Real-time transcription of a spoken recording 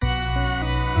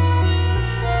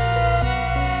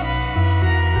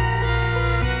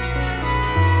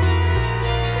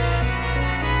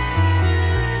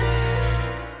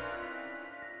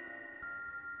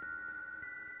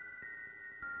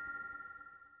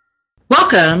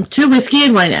Welcome to Whiskey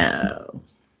and Wino.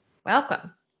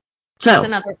 Welcome. So,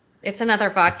 It's another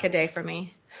vodka day for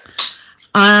me.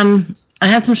 I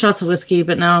had some shots of whiskey,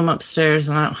 but now I'm upstairs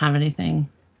and I don't have anything.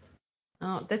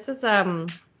 Oh, this is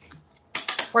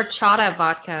horchata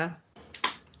vodka.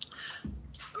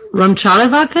 Rumchata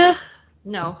vodka?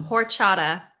 No,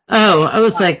 horchata. Oh, I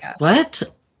was vodka. like, what?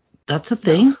 That's a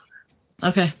thing? No.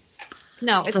 Okay.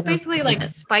 No, it's basically like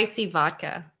spicy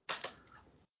vodka.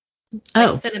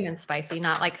 Oh. Like cinnamon spicy,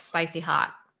 not like spicy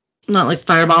hot. Not like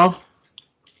Fireball?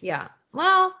 Yeah.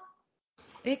 Well,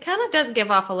 it kind of does give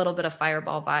off a little bit of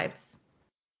Fireball vibes.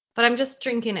 But I'm just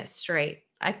drinking it straight.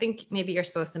 I think maybe you're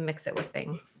supposed to mix it with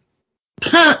things.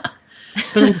 But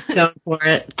I'm just going for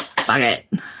it. Fuck it.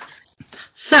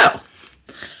 So,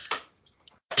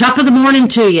 top of the morning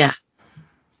to you.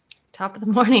 Top of the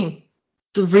morning.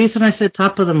 The reason I said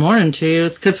top of the morning to you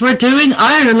is because we're doing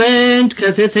Ireland,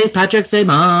 because it's St. Patrick's Day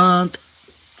month.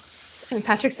 St.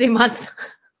 Patrick's Day month.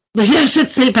 Yes,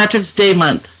 it's St. Patrick's Day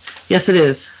month. Yes, it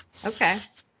is. Okay.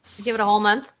 You give it a whole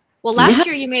month? Well, last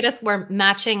year you made us wear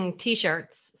matching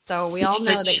T-shirts, so we all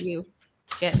know that you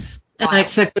get wild. And I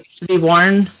expect this to be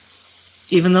worn,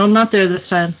 even though I'm not there this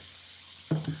time.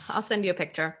 I'll send you a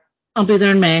picture. I'll be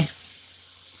there in May.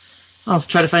 I'll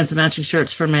try to find some matching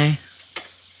shirts for May.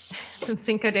 Some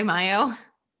Cinco de Mayo?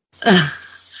 No,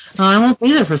 I won't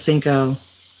be there for Cinco.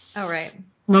 Oh, right.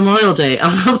 Memorial Day.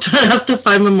 I'll have to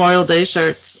find Memorial Day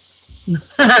shirts.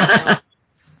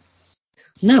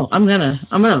 No, I'm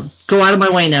gonna go out of my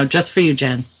way now just for you,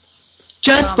 Jen.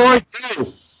 Just for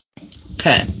you.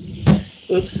 Okay.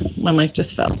 Oops, my mic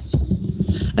just fell.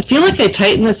 I feel like I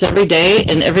tighten this every day,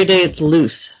 and every day it's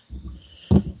loose.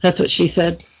 That's what she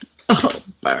said. Oh,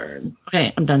 burn.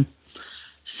 Okay, I'm done.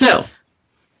 So.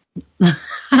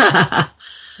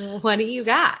 What do you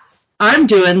got? I'm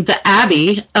doing the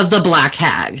Abbey of the Black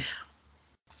Hag.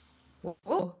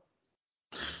 Whoa.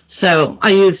 So I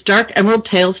use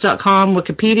darkemeraldtales.com,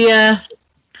 Wikipedia,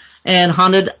 and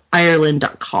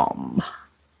hauntedireland.com.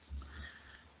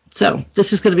 So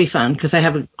this is going to be fun because I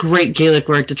have a great Gaelic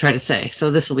word to try to say.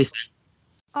 So this will be fun.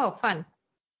 Oh, fun.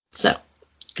 So,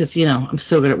 because, I'm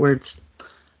so good at words.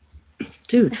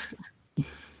 Dude.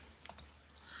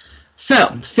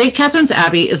 So, St. Catherine's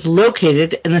Abbey is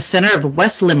located in the center of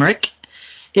West Limerick.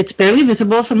 It's barely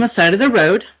visible from the side of the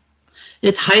road.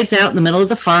 It hides out in the middle of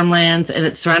the farmlands, and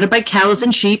it's surrounded by cows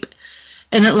and sheep,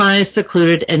 and it lies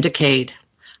secluded and decayed,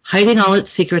 hiding all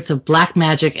its secrets of black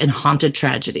magic and haunted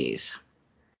tragedies.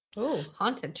 Oh,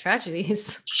 haunted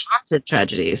tragedies. Haunted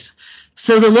tragedies.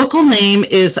 So the local name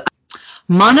is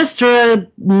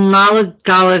Monastera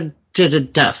Malagaladuff.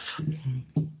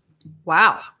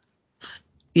 Wow.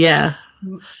 Yeah.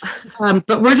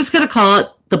 But we're just going to call it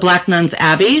the Black Nuns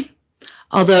Abbey,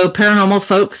 although paranormal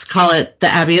folks call it the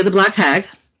Abbey of the Black Hag.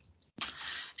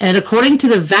 And according to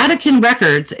the Vatican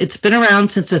records, it's been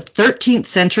around since the 13th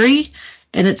century,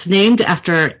 and it's named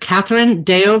after Catherine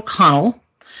de O'Connell,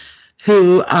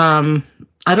 who, I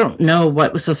don't know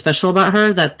what was so special about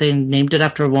her that they named it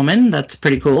after a woman. That's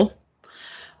pretty cool.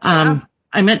 I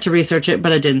meant to research it,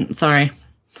 but I didn't. Sorry.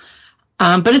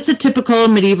 But it's a typical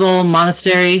medieval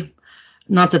monastery.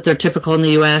 Not that they're typical in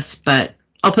the U.S., but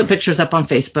I'll put pictures up on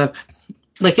Facebook.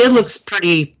 Like, it looks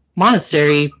pretty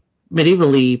monastery,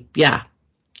 medievally. Yeah,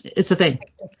 it's a thing.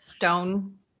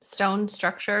 Stone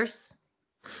structures.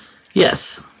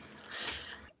 Yes.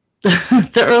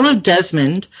 The Earl of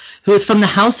Desmond, who is from the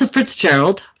House of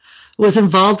Fitzgerald, was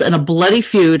involved in a bloody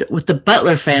feud with the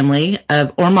Butler family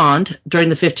of Ormond during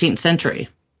the 15th century.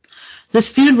 This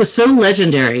feud was so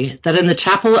legendary that in the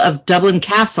chapel of Dublin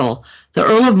Castle, the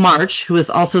Earl of March, who is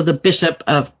also the Bishop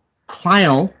of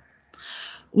Clyle,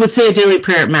 would say a daily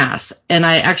prayer at Mass. And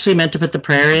I actually meant to put the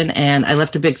prayer in, and I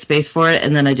left a big space for it,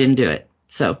 and then I didn't do it.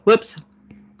 So, whoops.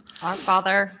 Our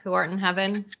Father, who art in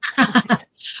heaven.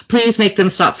 Please make them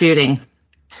stop feuding.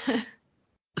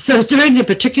 So during a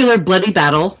particular bloody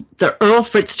battle, the Earl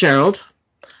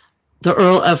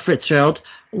of Fitzgerald,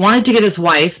 wanted to get his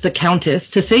wife, the Countess,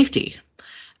 to safety.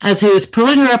 As he was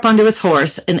pulling her up onto his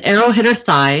horse, an arrow hit her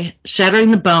thigh, shattering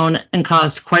the bone, and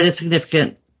caused quite a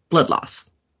significant blood loss.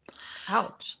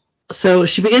 Ouch. So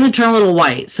she began to turn a little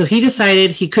white, so he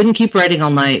decided he couldn't keep riding all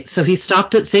night, so he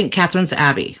stopped at St. Catherine's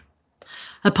Abbey.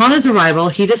 Upon his arrival,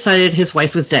 he decided his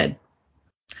wife was dead,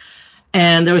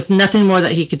 and there was nothing more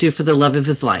that he could do for the love of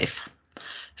his life.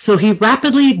 So he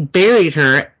rapidly buried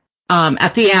her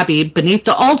at the Abbey beneath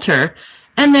the altar,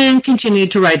 and then continued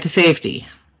to ride to safety.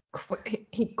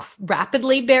 He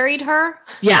rapidly buried her?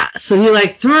 Yeah, so he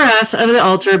threw her ass under the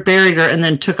altar, buried her, and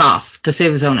then took off to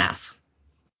save his own ass.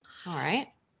 All right.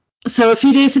 So a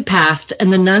few days had passed,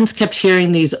 and the nuns kept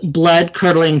hearing these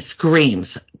blood-curdling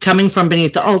screams coming from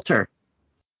beneath the altar.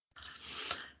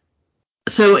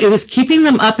 So it was keeping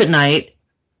them up at night.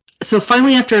 So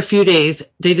finally, after a few days,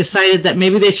 they decided that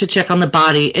maybe they should check on the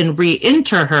body and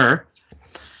re-inter her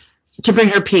to bring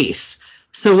her peace.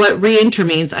 So what re-inter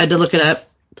means, I had to look it up.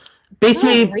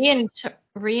 Basically,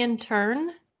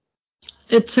 re-intern?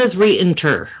 It says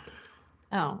re-inter.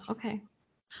 Oh, okay.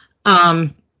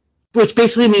 Which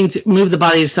basically means move the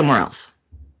body to somewhere else.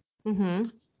 Mm-hmm.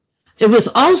 It was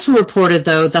also reported,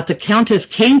 though, that the Countess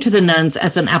came to the nuns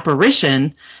as an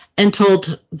apparition and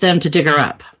told them to dig her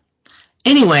up.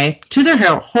 Anyway, to their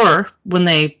horror, when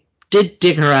they did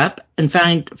dig her up and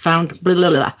found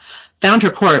her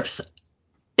corpse,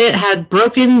 it had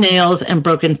broken nails and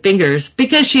broken fingers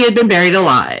because she had been buried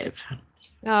alive.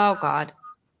 Oh, God.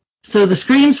 So the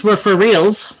screams were for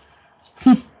reals.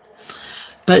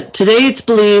 But today it's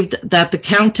believed that the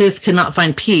Countess cannot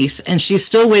find peace, and she's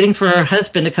still waiting for her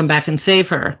husband to come back and save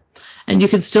her. And you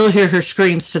can still hear her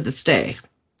screams to this day.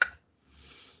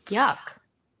 Yuck.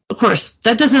 Of course,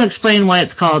 that doesn't explain why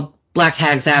it's called Black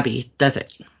Hag's Abbey, does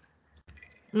it?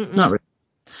 Mm-mm. Not really.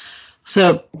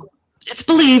 So it's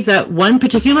believed that one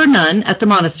particular nun at the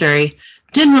monastery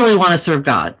didn't really want to serve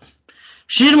God.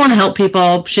 She didn't want to help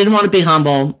people. She didn't want to be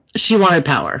humble. She wanted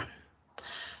power.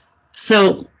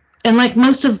 So, and like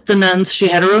most of the nuns, she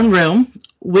had her own room,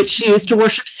 which she used to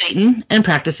worship Satan and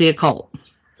practice the occult.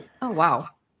 Oh, wow.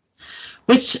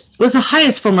 Which was the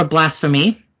highest form of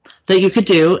blasphemy that you could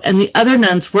do, and the other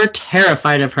nuns were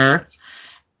terrified of her,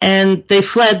 and they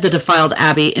fled the defiled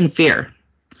abbey in fear.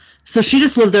 So she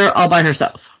just lived there all by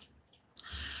herself.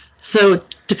 So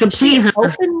to complete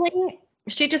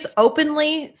she just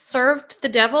openly served the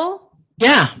devil?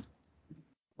 Yeah.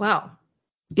 Wow.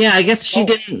 Yeah, I guess she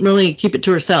didn't really keep it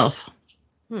to herself.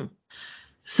 Hmm.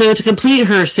 So to complete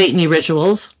her Satan-y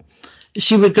rituals,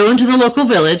 she would go into the local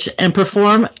village and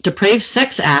perform depraved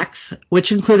sex acts,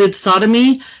 which included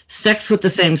sodomy, sex with the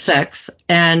same sex,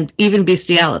 and even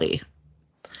bestiality.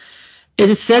 It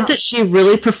is said that she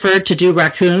really preferred to do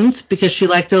raccoons because she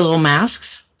liked their little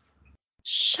masks.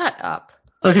 Shut up.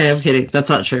 Okay, I'm kidding. That's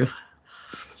not true.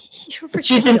 You're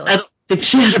ridiculous. I don't think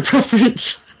she had a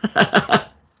preference.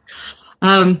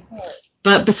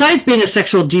 But besides being a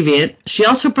sexual deviant, she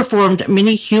also performed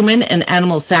many human and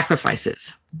animal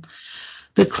sacrifices.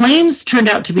 The claims turned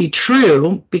out to be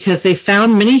true because they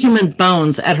found many human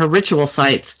bones at her ritual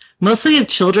sites, mostly of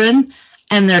children,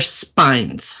 and their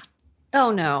spines.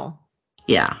 Oh, no.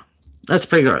 Yeah, that's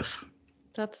pretty gross.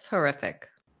 That's horrific.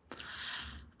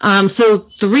 So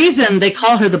the reason they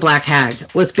call her the Black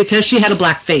Hag was because she had a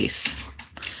black face.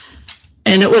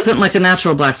 And it wasn't like a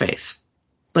natural black face.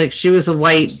 Like, she was a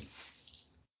white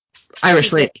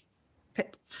Irish lady.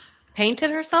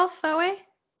 Painted herself that way?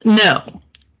 No.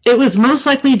 It was most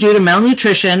likely due to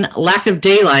malnutrition, lack of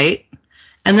daylight,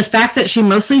 and the fact that she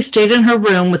mostly stayed in her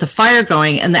room with a fire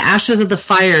going, and the ashes of the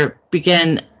fire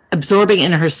began absorbing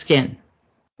into her skin.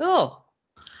 Oh,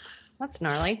 that's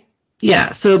gnarly.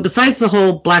 Yeah, so besides the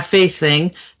whole black face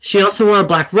thing, she also wore a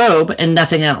black robe and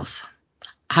nothing else.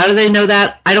 How do they know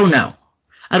that? I don't know.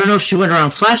 I don't know if she went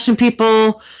around flashing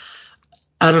people.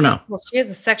 I don't know. Well, she is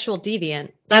a sexual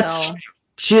deviant.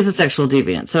 She is a sexual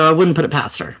deviant, so I wouldn't put it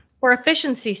past her. For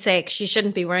efficiency's sake, she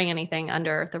shouldn't be wearing anything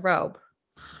under the robe.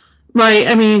 Right.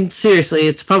 I mean, seriously,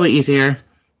 it's probably easier.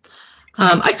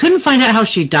 I couldn't find out how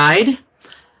she died.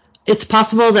 It's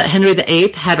possible that Henry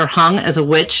VIII had her hung as a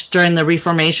witch during the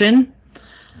Reformation.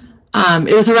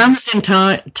 It was around the same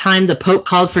time the Pope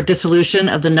called for dissolution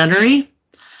of the nunnery.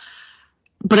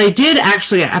 But I did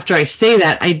actually, after I say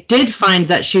that, I did find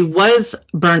that she was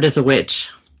burned as a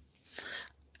witch.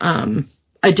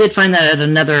 I did find that at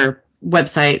another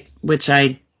website, which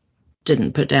I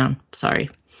didn't put down. Sorry.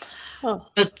 Oh.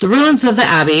 But the ruins of the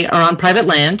abbey are on private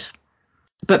land,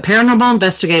 but paranormal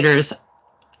investigators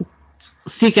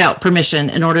seek out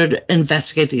permission in order to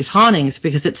investigate these hauntings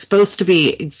because it's supposed to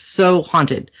be so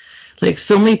haunted. Like,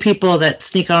 so many people that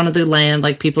sneak onto the land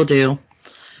like people do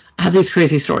have these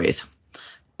crazy stories.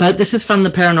 But this is from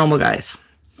the paranormal guys.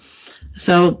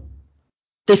 So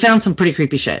they found some pretty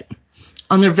creepy shit.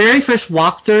 On their very first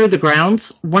walk through the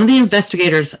grounds, one of the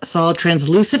investigators saw a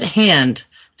translucent hand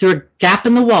through a gap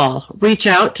in the wall reach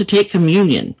out to take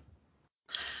communion.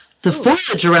 The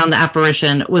foliage around the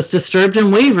apparition was disturbed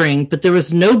and wavering, but there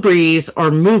was no breeze or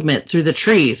movement through the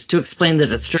trees to explain the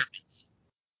disturbance.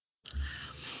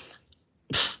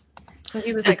 So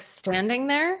he was like standing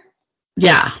there?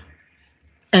 Yeah.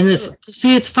 And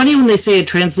it's funny when they say a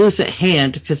translucent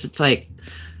hand because it's like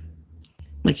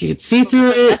you could see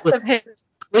through it. It was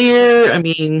clear. I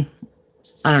mean,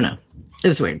 I don't know. It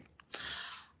was weird.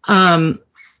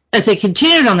 As they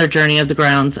continued on their journey of the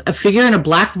grounds, a figure in a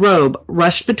black robe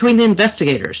rushed between the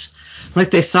investigators.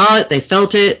 Like they saw it, they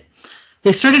felt it.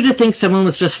 They started to think someone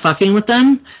was just fucking with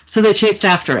them, so they chased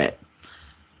after it.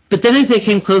 But then as they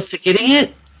came close to getting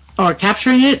it, or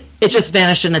capturing it, it just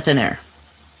vanished into thin air.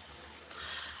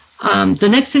 The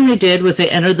next thing they did was they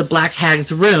entered the Black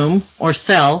Hag's room, or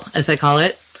cell, as they call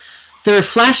it. Their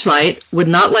flashlight would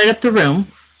not light up the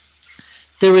room.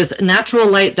 There was natural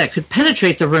light that could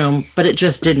penetrate the room, but it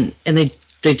just didn't, and they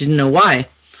didn't know why.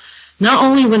 Not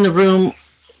only would the room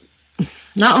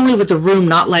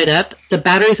not light up, the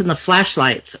batteries in the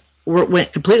flashlights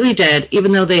went completely dead,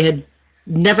 even though they had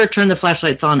never turned the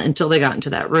flashlights on until they got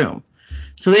into that room.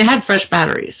 So they had fresh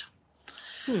batteries.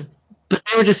 But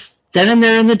they were just then and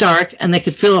there in the dark, and they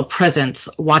could feel a presence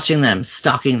watching them,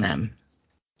 stalking them.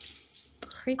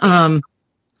 Creepy. And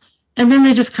then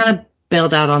they just kind of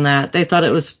bailed out on that. They thought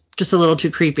it was just a little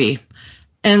too creepy.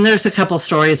 And there's a couple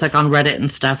stories like on Reddit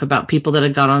and stuff about people that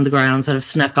had gone on the grounds that have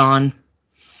snuck on.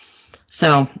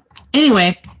 So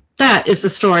anyway, that is the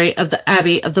story of the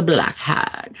Abbey of the Black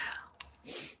Hag.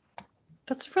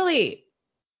 That's really,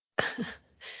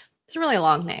 it's a really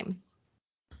long name.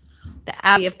 The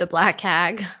Abbey of the Black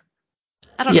Hag.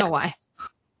 I don't know why.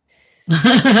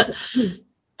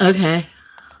 Okay.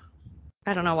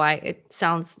 I don't know why. It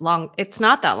sounds long. It's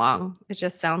not that long. It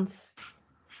just sounds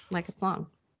like it's long.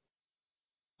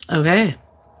 Okay.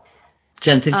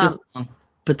 Jen thinks it's long.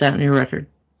 Put that on your record.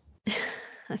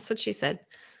 That's what she said.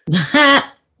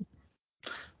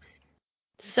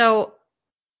 So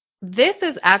this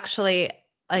is actually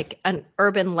like an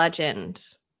urban legend.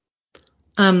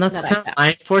 That's kind of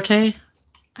my forte.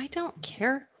 I don't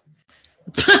care.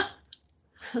 I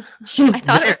thought it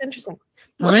was interesting.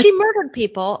 Well, right. She murdered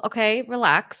people. Okay,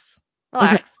 relax.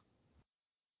 Okay.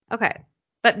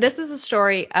 But this is a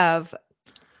story of,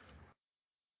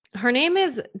 her name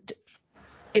is,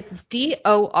 it's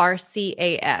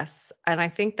Dorcas, and I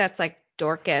think that's like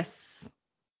Dorcas,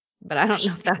 but I don't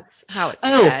know if that's how it's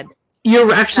said.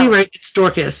 You're actually right. It's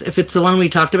Dorcas, if it's the one we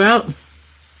talked about.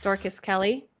 Dorcas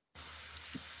Kelly?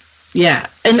 Yeah.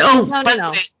 And no.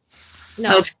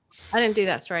 Okay. I didn't do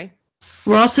that story.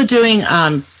 We're also doing,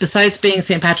 besides being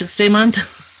St. Patrick's Day month,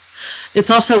 it's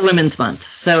also Women's Month.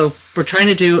 So we're trying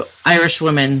to do Irish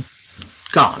women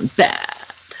gone bad.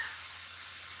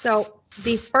 So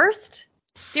the first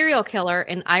serial killer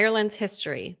in Ireland's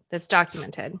history that's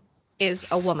documented is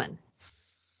a woman.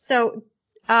 So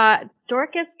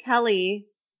Dorcas Kelly,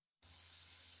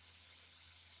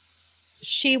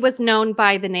 she was known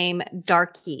by the name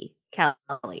Darky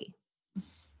Kelly.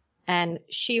 And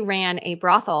she ran a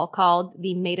brothel called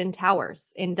the Maiden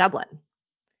Towers in Dublin.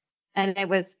 And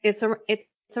it's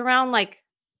around like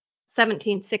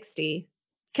 1760,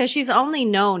 because she's only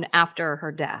known after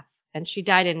her death, and she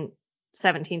died in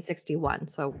 1761,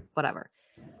 so whatever,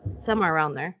 somewhere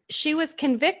around there. She was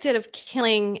convicted of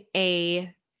killing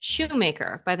a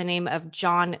shoemaker by the name of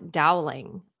John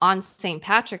Dowling on St.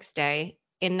 Patrick's Day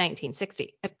in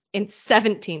 1960. In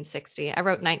 1760. I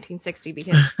wrote 1960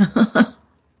 because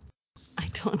I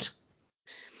don't,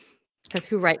 because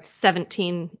who writes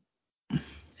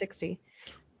 1760?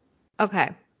 Okay.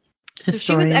 So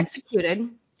she was executed.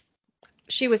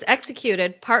 She was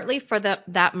executed partly for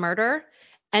that murder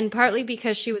and partly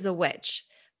because she was a witch.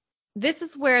 This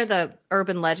is where the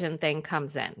urban legend thing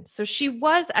comes in. So she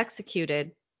was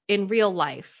executed in real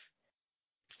life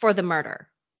for the murder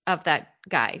of that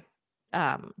guy,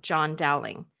 John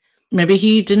Dowling. Maybe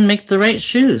he didn't make the right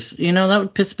shoes. That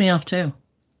would piss me off too.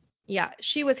 Yeah,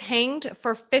 she was hanged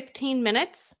for 15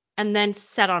 minutes and then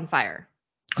set on fire.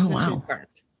 Oh, wow. She was burned.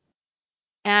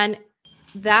 And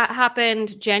that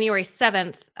happened January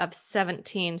 7th of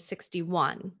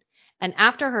 1761. And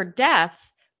after her death,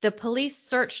 the police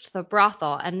searched the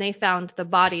brothel and they found the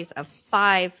bodies of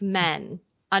 5 men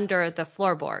under the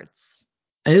floorboards.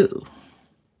 Oh.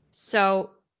 So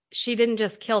she didn't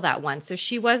just kill that one. So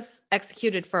she was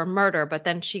executed for murder, but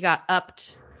then she got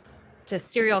upped to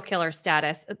serial killer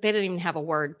status. They didn't even have a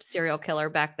word serial killer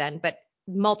back then, but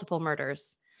multiple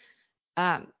murders.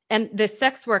 And the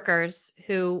sex workers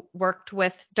who worked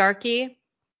with Darky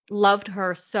loved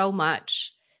her so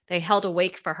much. They held a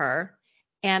wake for her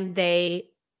and they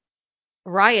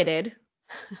rioted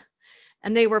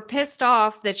and they were pissed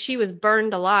off that she was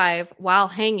burned alive while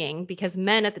hanging, because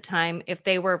men at the time, if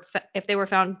they were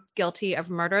found guilty of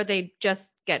murder, they'd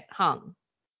just get hung.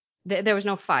 There was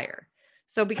no fire.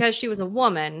 So because she was a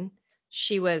woman,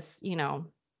 she was,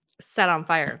 set on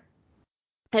fire.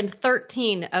 And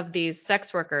 13 of these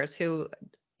sex workers who,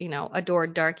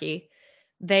 adored Darky,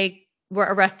 they were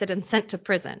arrested and sent to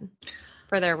prison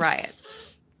for their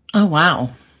riots. Oh, wow.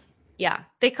 Yeah,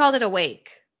 they called it a wake,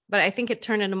 but I think it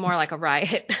turned into more like a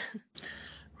riot.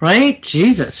 Right?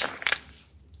 Jesus.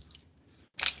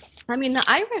 I mean, the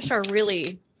Irish are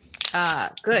really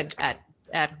good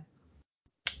at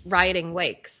rioting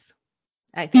wakes,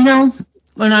 I You think. know,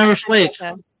 an Irish Kind of wake.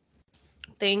 like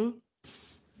a thing.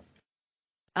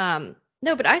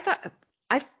 No, but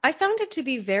I found it to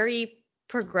be very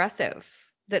progressive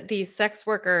that these sex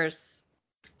workers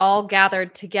all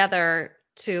gathered together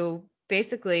to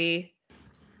basically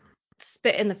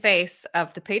spit in the face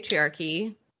of the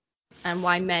patriarchy and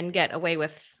why men get away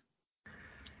with.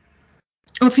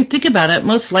 Well, if you think about it,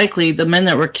 most likely the men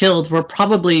that were killed were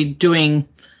probably doing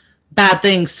bad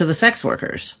things to the sex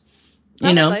workers.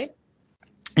 Probably.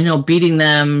 Beating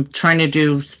them, trying to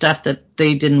do stuff that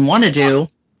they didn't want to do.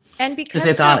 And Because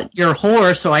they thought, you're a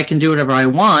whore, so I can do whatever I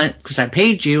want because I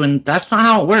paid you, and that's not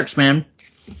how it works, man.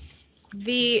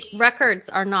 The records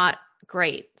are not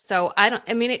great. So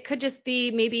I mean, it could just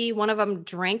be maybe one of them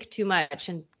drank too much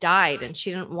and died, and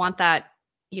she didn't want that,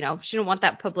 she didn't want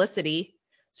that publicity.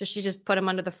 So she just put him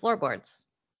under the floorboards.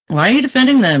 Why are you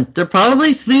defending them? They're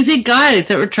probably sleazy guys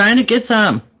that were trying to get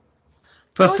some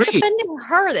for I was free. defending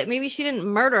her that maybe she didn't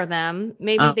murder them.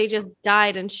 Maybe they just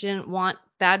died and she didn't want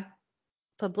bad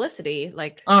publicity.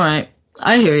 Like, all right.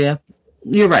 I hear you.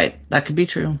 You're right. That could be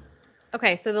true.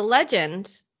 okay, so the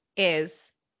legend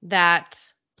is that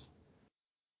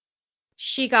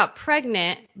she got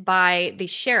pregnant by the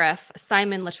sheriff,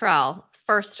 Simon Luttrell,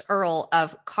 1st Earl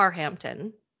of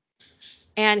Carhampton.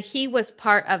 And he was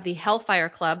part of the Hellfire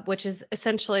Club, which is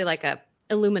essentially like a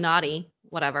Illuminati,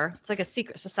 whatever. It's like a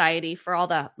secret society for all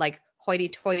the like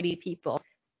hoity-toity people.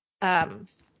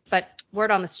 But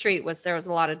word on the street was there was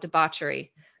a lot of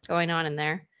debauchery going on in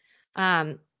there.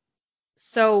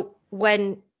 So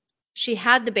when she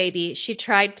had the baby, she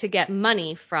tried to get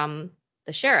money from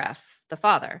the sheriff, the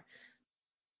father.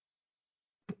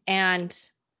 And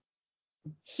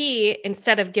he,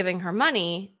 instead of giving her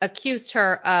money, accused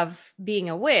her of being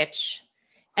a witch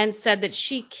and said that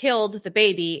she killed the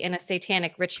baby in a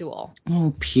satanic ritual.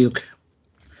 Oh, puke.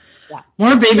 Yeah.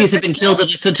 More babies have been killed in a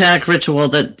satanic ritual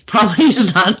that probably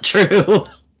is not true.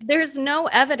 There's no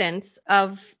evidence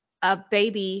of a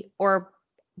baby or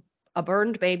a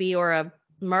burned baby or a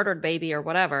murdered baby or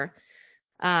whatever.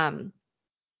 But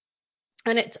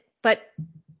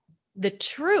the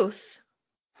truth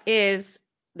is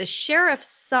the sheriff's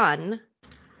son,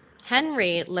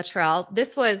 Henry Luttrell,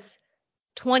 this was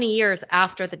 20 years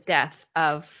after the death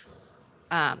of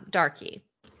Darky.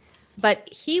 But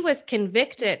he was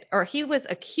convicted, or he was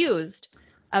accused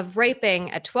of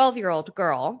raping a 12-year-old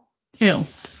girl. Ew.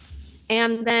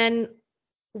 And then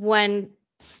when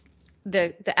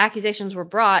the accusations were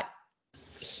brought,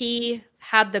 he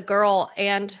had the girl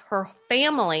and her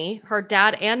family, her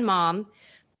dad and mom,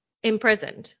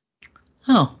 imprisoned.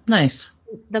 Oh, nice.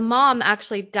 The mom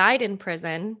actually died in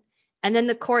prison, and then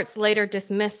the courts later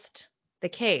dismissed the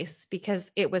case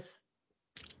because it was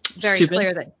very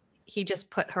clear that he just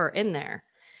put her in there.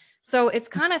 So it's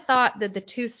kind of thought that the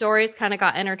two stories kind of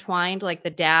got intertwined, like the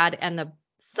dad and the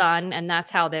son, and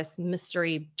that's how this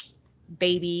mystery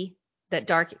baby that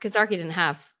Darky, because Darky didn't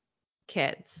have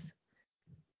kids.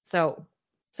 So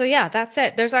yeah, that's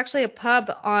it. There's actually a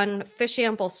pub on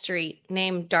Fishamble Street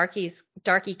named Darky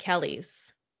Kelly's.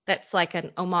 That's like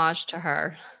an homage to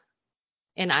her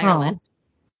in Ireland. Oh.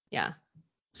 Yeah.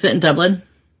 Is it in Dublin?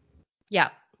 Yeah.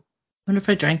 I wonder if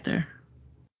I drank there.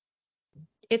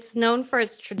 It's known for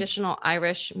its traditional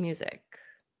Irish music.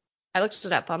 I looked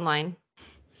it up online.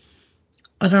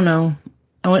 I don't know.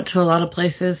 I went to a lot of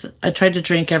places. I tried to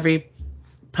drink every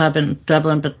pub in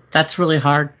Dublin, but that's really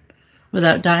hard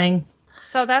without dying.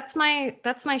 So that's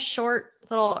my short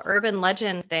little urban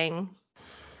legend thing.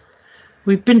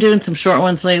 We've been doing some short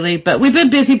ones lately, but we've been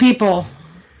busy people.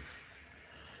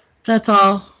 That's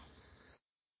all.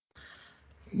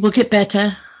 We'll get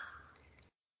better.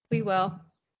 We will.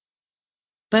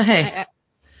 But hey,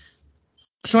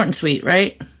 short and sweet,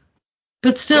 right?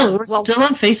 But still, we're still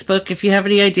on Facebook. If you have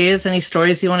any ideas, any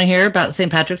stories you want to hear about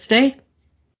St. Patrick's Day.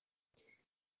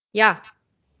 Yeah.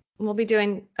 We'll be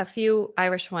doing a few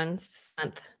Irish ones this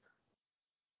month.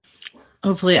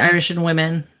 Hopefully Irish and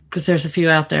women, because there's a few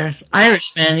out there.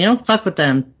 Irish, man, you don't fuck with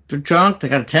them. They're drunk. They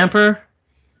got a temper.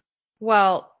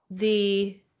 Well,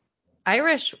 the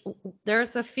Irish,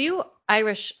 there's a few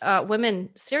Irish women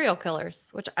serial killers,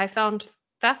 which I found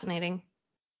fascinating.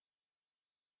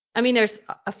 I mean, there's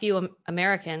a few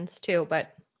Americans too,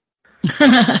 but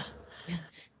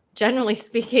generally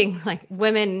speaking, like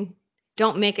women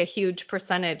don't make a huge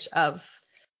percentage of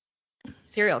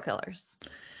serial killers.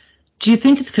 Do you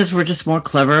think it's because we're just more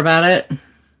clever about it?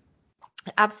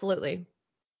 Absolutely.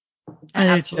 I do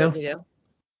absolutely too.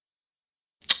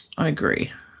 do. I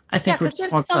agree. I Yeah, think we're because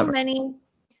just more clever.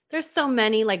 there's so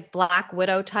many like Black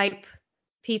Widow type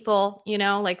people,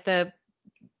 like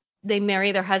they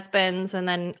marry their husbands and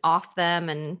then off them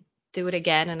and do it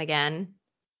again and again.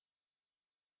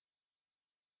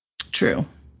 True.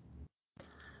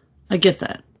 I get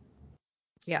that.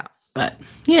 Yeah. But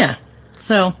yeah.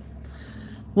 So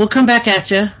we'll come back at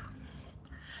you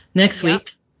next Yep.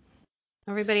 week.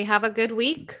 Everybody have a good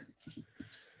week.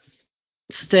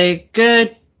 Stay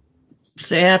good.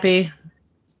 Stay happy.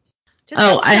 Just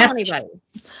don't kill anybody.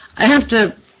 I have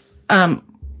to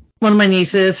one of my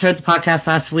nieces heard the podcast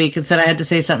last week and said I had to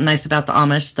say something nice about the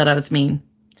Amish, that I was mean.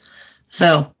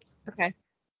 So Okay.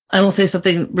 I will say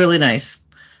something really nice.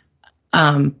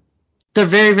 They're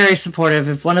very, very supportive.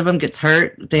 If one of them gets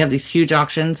hurt, they have these huge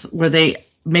auctions where they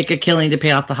make a killing to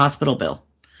pay off the hospital bill.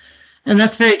 And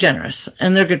that's very generous.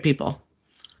 And they're good people.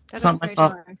 It's not my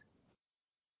fault. Generous.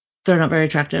 They're not very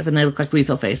attractive and they look like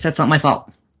weasel face. That's not my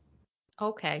fault.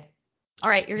 Okay. All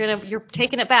right, you're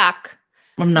taking it back.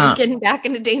 I'm You're not. getting back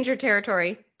into danger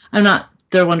territory. I'm not.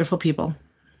 They're wonderful people.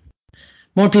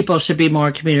 More people should be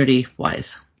more community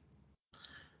wise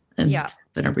and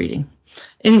better breeding.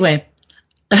 Anyway,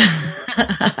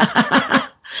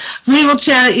 we will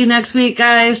chat at you next week,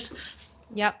 guys.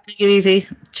 Yep. Take it easy.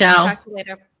 Ciao. Talk to you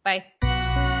later. Bye.